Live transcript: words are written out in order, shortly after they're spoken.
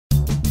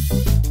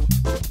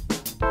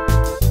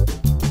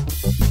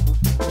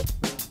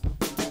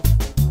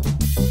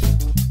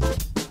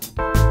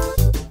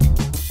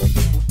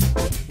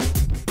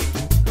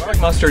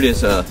mustard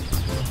is a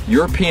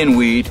European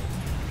weed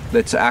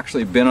that's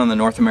actually been on the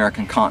North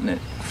American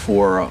continent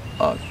for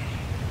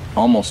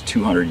almost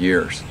 200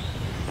 years,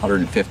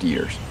 150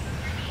 years.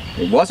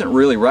 It wasn't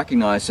really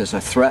recognized as a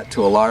threat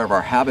to a lot of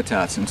our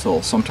habitats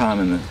until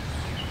sometime in the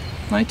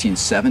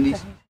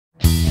 1970s.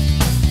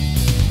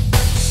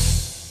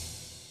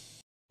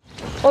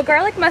 Well,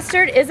 garlic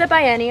mustard is a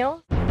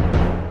biennial.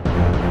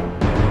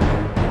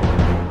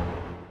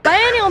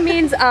 Biennial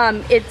means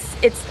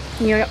it's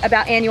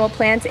about annual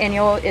plants.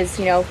 Annual is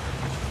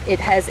it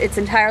has its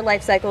entire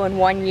life cycle in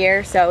 1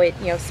 year, so it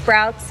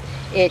sprouts,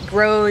 it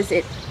grows,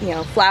 it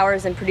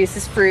flowers and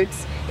produces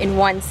fruits in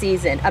 1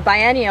 season. A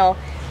biennial,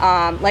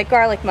 like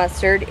garlic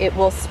mustard, it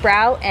will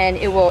sprout and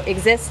it will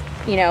exist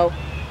low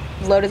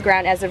to the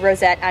ground as a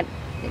rosette,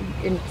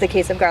 in the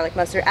case of garlic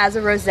mustard, as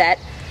a rosette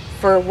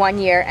for 1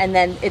 year, and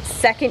then its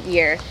second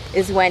year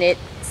is when it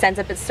sends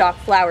up its stalk,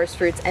 flowers,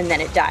 fruits, and then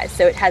it dies.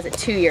 So it has a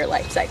 2-year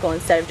life cycle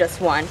instead of just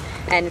 1,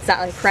 and it's not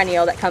like a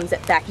perennial that comes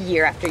back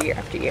year after year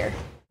after year.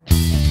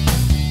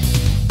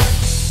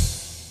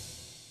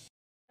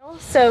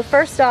 So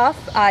first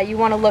off, you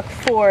want to look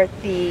for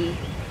the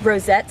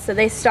rosette. So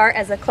they start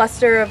as a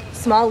cluster of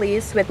small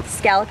leaves with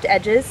scalloped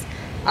edges.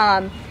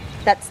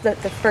 That's the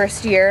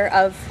first year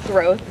of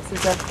growth.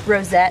 This is a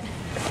rosette.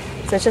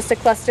 So it's just a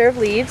cluster of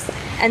leaves.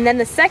 And then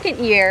the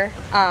second year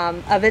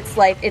of its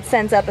life, it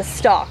sends up a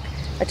stalk,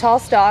 a tall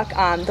stalk.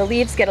 The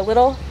leaves get a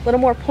little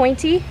more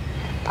pointy,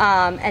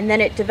 and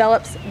then it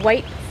develops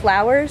white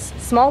flowers,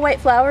 small white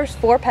flowers,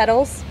 4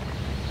 petals.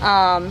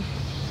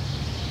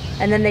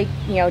 And then they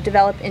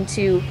develop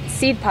into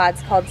seed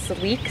pods called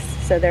siliques.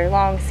 So they're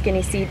long,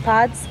 skinny seed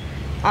pods.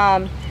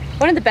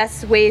 One of the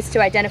best ways to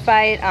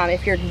identify it,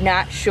 if you're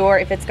not sure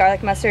if it's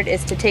garlic mustard,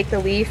 is to take the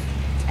leaf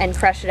and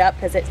crush it up,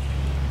 because it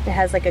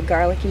has like a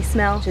garlicky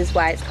smell, which is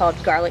why it's called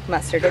garlic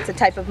mustard. It's a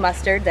type of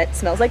mustard that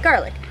smells like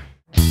garlic.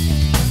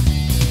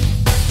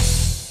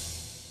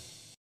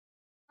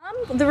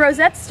 The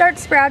rosettes start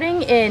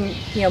sprouting in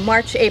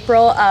March,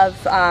 April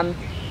of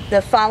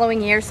the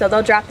following year. So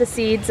they'll drop the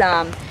seeds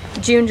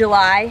June,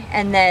 July,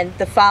 and then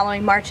the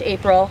following March,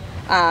 April,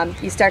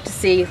 you start to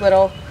see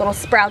little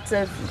sprouts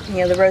of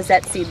the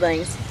rosette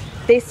seedlings.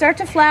 They start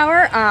to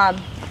flower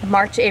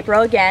March,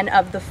 April again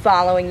of the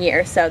following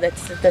year. So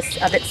that's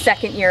of its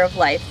second year of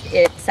life.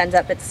 It sends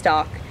up its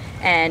stalk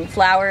and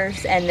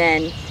flowers, and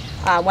then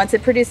once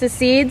it produces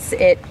seeds,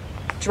 it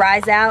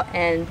dries out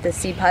and the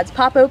seed pods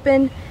pop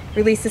open,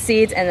 release the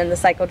seeds, and then the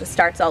cycle just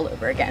starts all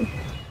over again.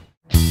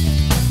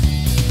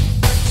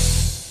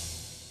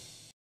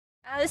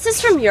 This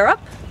is from Europe.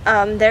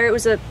 There it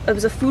was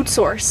a food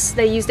source.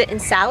 They used it in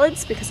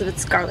salads because of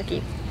its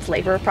garlicky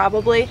flavor,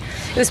 probably.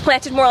 It was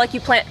planted more like you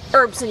plant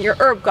herbs in your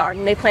herb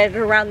garden. They planted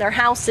it around their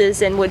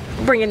houses and would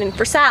bring it in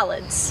for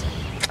salads.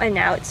 And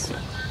now it's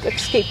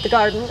escaped the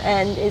garden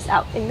and is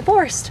out in the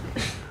forest.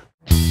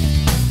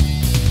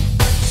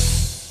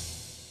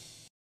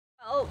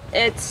 Well,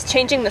 it's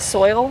changing the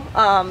soil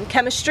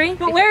chemistry.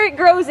 But where it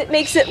grows, it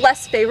makes it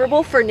less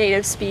favorable for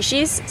native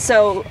species,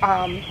 so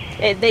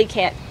they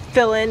can't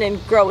fill in and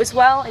grow as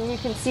well, and you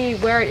can see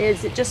where it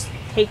is, it just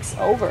takes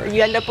over.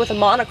 You end up with a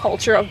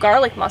monoculture of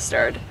garlic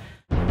mustard.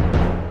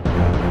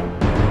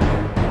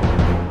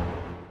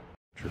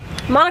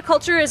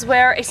 Monoculture is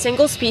where a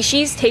single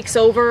species takes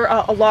over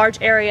a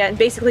large area and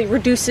basically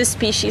reduces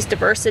species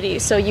diversity,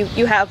 so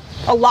you have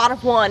a lot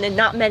of one and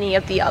not many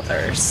of the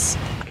others.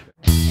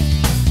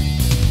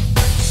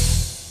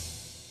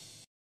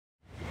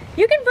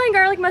 You can find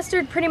garlic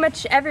mustard pretty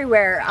much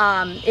everywhere.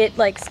 It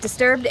likes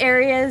disturbed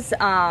areas,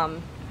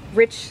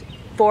 rich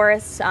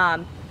forests,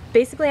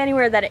 basically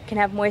anywhere that it can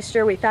have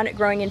moisture. We found it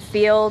growing in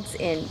fields,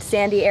 in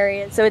sandy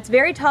areas. So it's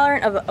very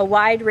tolerant of a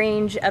wide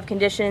range of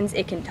conditions.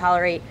 It can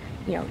tolerate,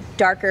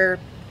 darker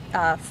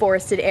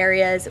forested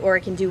areas, or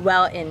it can do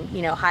well in,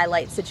 high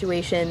light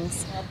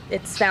situations.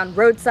 It's found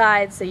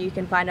roadsides, so you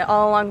can find it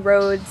all along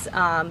roads.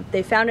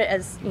 They found it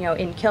as,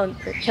 in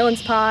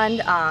Killen's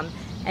Pond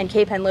and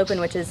Cape Henlopen,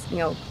 which is,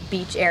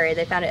 beach area.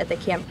 They found it at the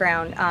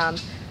campground.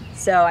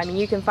 So,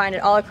 you can find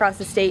it all across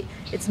the state.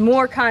 It's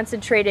more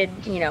concentrated,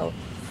 the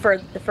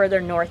further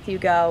north you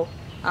go.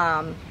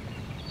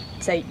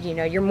 So,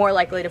 you're more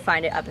likely to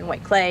find it up in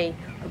White Clay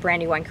or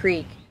Brandywine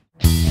Creek.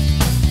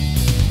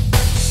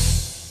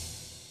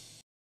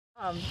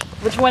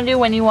 What you want to do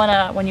when you want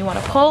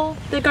to pull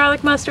the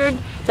garlic mustard,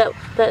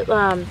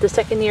 the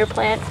second year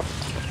plant,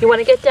 you want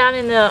to get down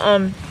in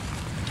the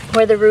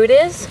where the root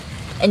is,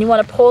 and you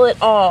want to pull it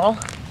all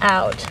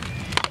out.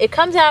 It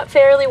comes out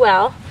fairly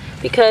well,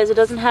 because it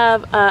doesn't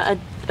have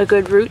a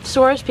good root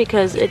source,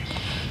 because it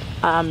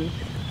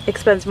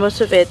expends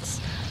most of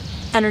its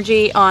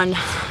energy on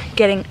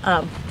getting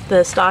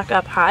the stalk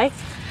up high.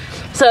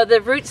 So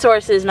the root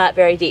source is not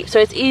very deep, so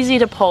it's easy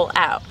to pull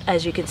out,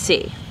 as you can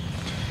see.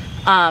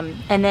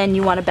 And then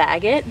you want to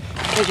bag it,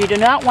 because you do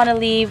not want to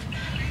leave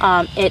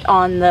it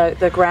on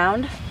the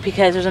ground,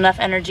 because there's enough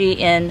energy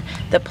in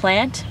the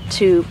plant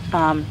to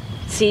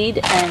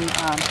seed and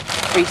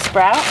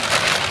re-sprout.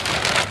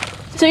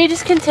 So you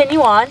just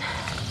continue on,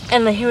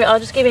 and here I'll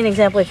just give you an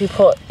example if you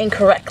pull it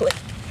incorrectly.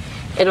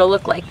 it'll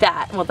look like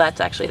that. Well, that's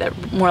actually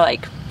more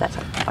like, that's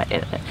how I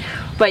did it.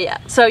 But yeah,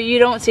 so you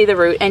don't see the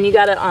root, and you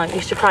gotta,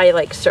 you should probably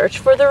like search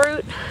for the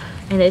root,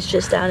 and it's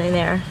just down in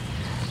there.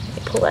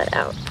 You pull that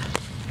out,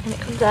 and it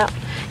comes out.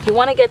 You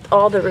wanna get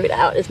all the root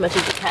out as much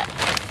as you can.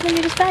 Then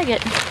you just bag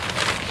it.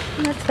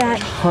 And that's that.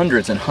 There's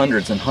hundreds and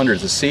hundreds and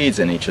hundreds of seeds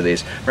in each of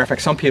these. Matter of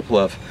fact, some people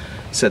have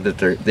said that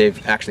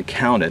they've actually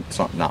counted,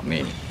 not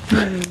me,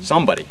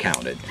 somebody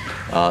counted,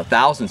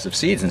 thousands of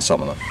seeds in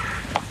some of them.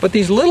 But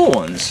these little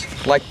ones,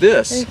 like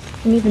this,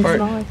 even or,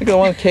 smaller. look at the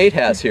one Kate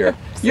has here.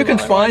 You can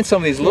find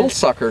some of these little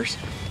suckers,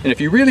 and if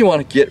you really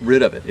want to get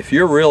rid of it, if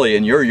you're really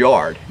in your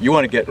yard, you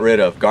want to get rid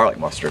of garlic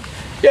mustard,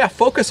 yeah,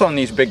 focus on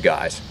these big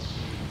guys.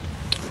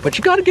 But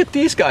you got to get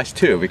these guys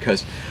too,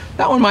 because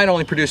that one might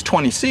only produce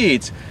 20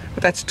 seeds,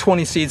 but that's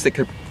 20 seeds that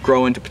could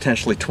grow into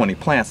potentially 20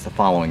 plants the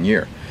following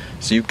year.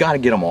 So you've got to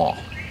get them all.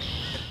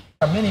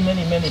 There are many,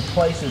 many, many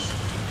places,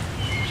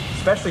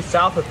 especially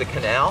south of the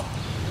canal,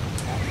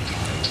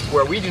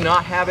 where we do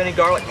not have any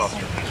garlic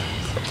mustard.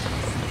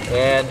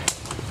 And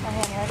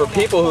for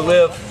people who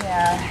live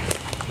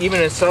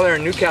even in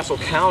southern Newcastle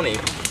County,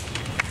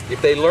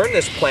 if they learn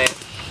this plant,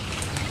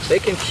 they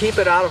can keep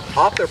it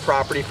off their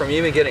property from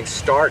even getting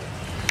started.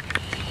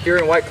 Here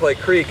in White Clay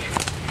Creek,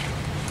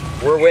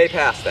 we're way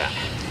past that.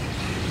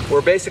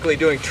 We're basically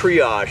doing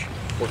triage.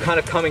 We're kind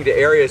of coming to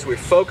areas we've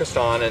focused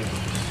on, and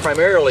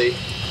primarily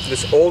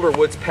this older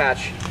woods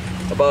patch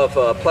above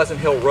Pleasant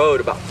Hill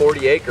Road, about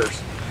 40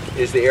 acres,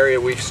 is the area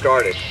we've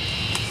started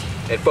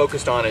and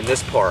focused on in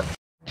this park.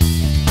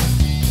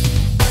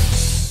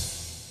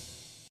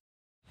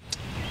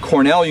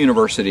 Cornell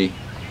University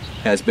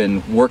has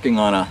been working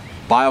on a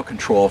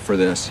biocontrol for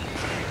this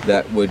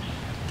that would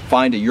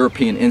find a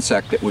European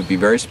insect that would be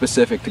very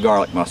specific to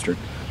garlic mustard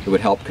that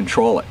would help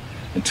control it.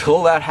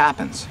 Until that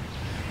happens,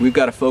 we've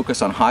got to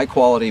focus on high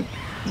quality,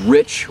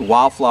 rich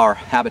wildflower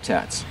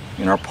habitats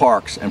in our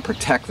parks and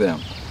protect them,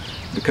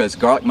 because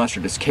garlic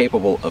mustard is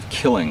capable of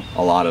killing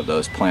a lot of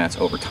those plants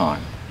over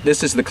time.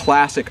 This is the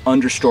classic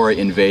understory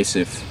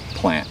invasive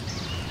plant.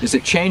 Is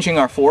it changing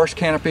our forest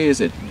canopy? Is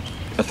it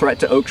a threat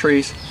to oak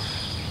trees?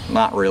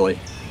 Not really,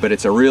 but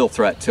it's a real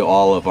threat to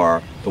all of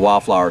the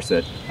wildflowers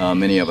that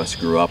many of us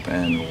grew up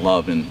and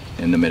loved in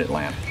the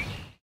Mid-Atlantic.